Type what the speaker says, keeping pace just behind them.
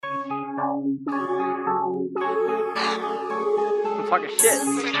I'm talking shit.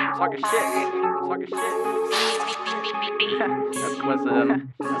 I'm talking shit. I'm talking shit. That's coincidental.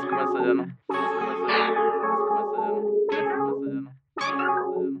 That's coincidental.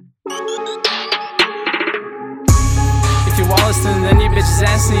 If you Walliston, then you bitches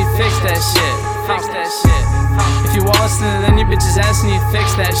asking you fix that shit. Fix that shit. If you Walliston, then you bitches asking you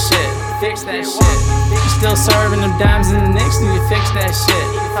fix that shit. Fix that shit. You still serving them dimes and the nicks, need to fix that shit.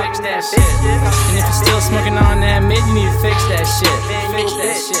 Fix that shit. And if you're still smoking on that mid, you need to fix that shit. Fix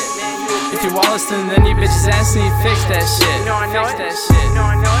that shit. If you Walliston, then you bitches asking you fix that shit. Fix that shit.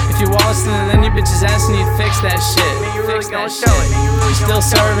 If you Walliston, then you bitches asking you fix that shit. Fix that shit. You still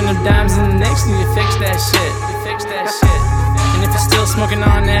serving them dimes and the nicks, need to fix that shit. Fix that shit. And if you're still smoking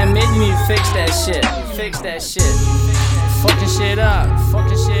on that mid, you need to fix that shit. Fix that shit. Fucking shit up.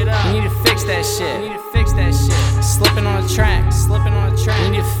 Fucking shit up. You need to fix that shit. You need to fix that shit. Slipping on the track. Slipping on the track.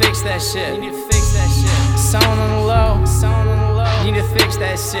 You need to fix that shit. You need to fix that shit. Selling on the low. Selling on the low. You need to fix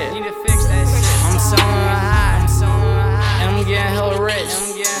that shit. You need to fix that shit. I'm selling on the high. I'm selling on the high. And I'm getting hella rich.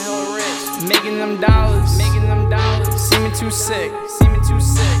 I'm getting hella rich. Making them dollars. Making them dollars. See me too sick. See me too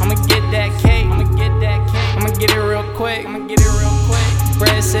sick. I'ma get that cake. I'ma get that cake. I'ma get it real quick. I'ma get it real quick.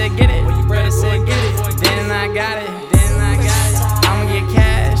 Brad said get it. Brad said get it. Then I got it. Then I got it. I'ma get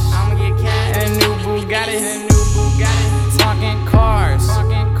cash. I'ma get cash. And a new Bugatti. And a new Bugatti. Talking cars.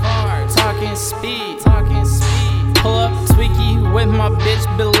 Talking cars. Talking speed. Talking speed. Pull up Tweaky with my bitch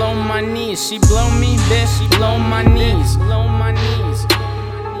below my knees. She blow me, bitch. Below my knees. Below my knees.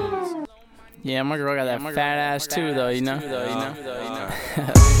 Yeah, my girl got that fat ass too, though, you know.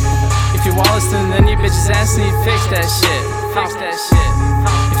 If you Walliston, then you bitches asking you fix that shit. Fix that shit.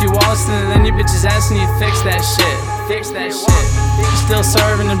 If you Walliston, then you bitches asking you fix that shit. Fix that shit. You still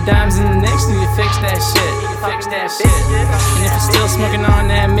serving them dimes and the nicks, need to fix that shit. Fix that shit. And if you're still smoking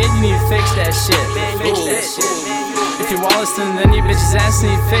on that mid, you need to fix that shit. Fix that shit. If you Walliston, then you bitches asking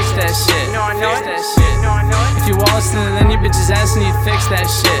you fix that shit. Fix that shit. If you Walliston, then you bitches asking you fix that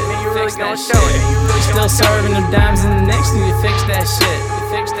shit. Fix that shit. You still serving them dimes and the nicks, need to fix that shit.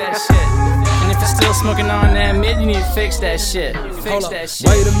 Fix that shit. And if you're still smoking on that mid, you need to fix that shit. Fix that shit.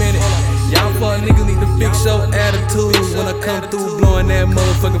 Wait a minute, y'all fuck niggas need to fix your attitude when I come through blowing that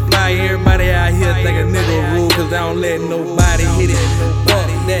motherfucking fly. Everybody out here think a nigga rule, cause I don't let nobody hit it. Fuck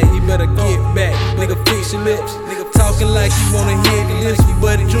that, you better get back, nigga, fix your lips. Talking like you wanna hit this,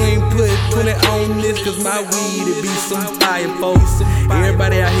 but you ain't put it on this, cause my weed it be some fire, folks.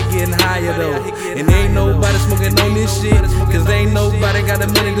 Everybody out here getting higher though, and ain't nobody smoking on this shit, cause ain't nobody got the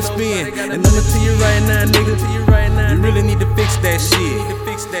money to spend. And I'ma tell you right now, nigga, you really need to fix that shit.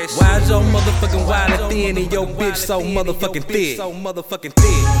 Why is your motherfucking wild and thin and your bitch so motherfucking thick?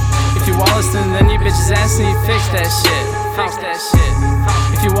 If you Walliston, then you bitches asking you fix that shit. Fix that shit.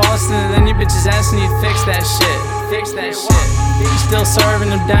 If you Walliston, then you bitches asking you fix that shit. Fix that shit. You still serving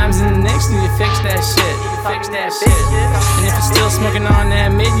them dimes and the nicks, need to fix that shit. Fix that shit. And if you're still smoking on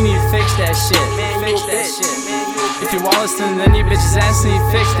that mid, you need to fix that shit. Fix that shit. If you Walliston, then you bitches asking you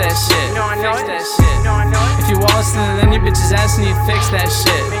fix that shit. Fix that shit. If you Walliston, then you bitches asking you fix that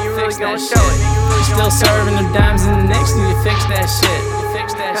shit. Fix that shit. You still serving them dimes and the nicks, need to fix that shit.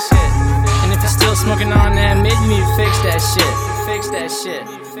 Fix that shit. And if you're still smoking on that mid, you need to fix that shit. Fix that shit.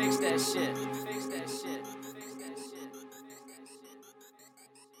 Fix that shit.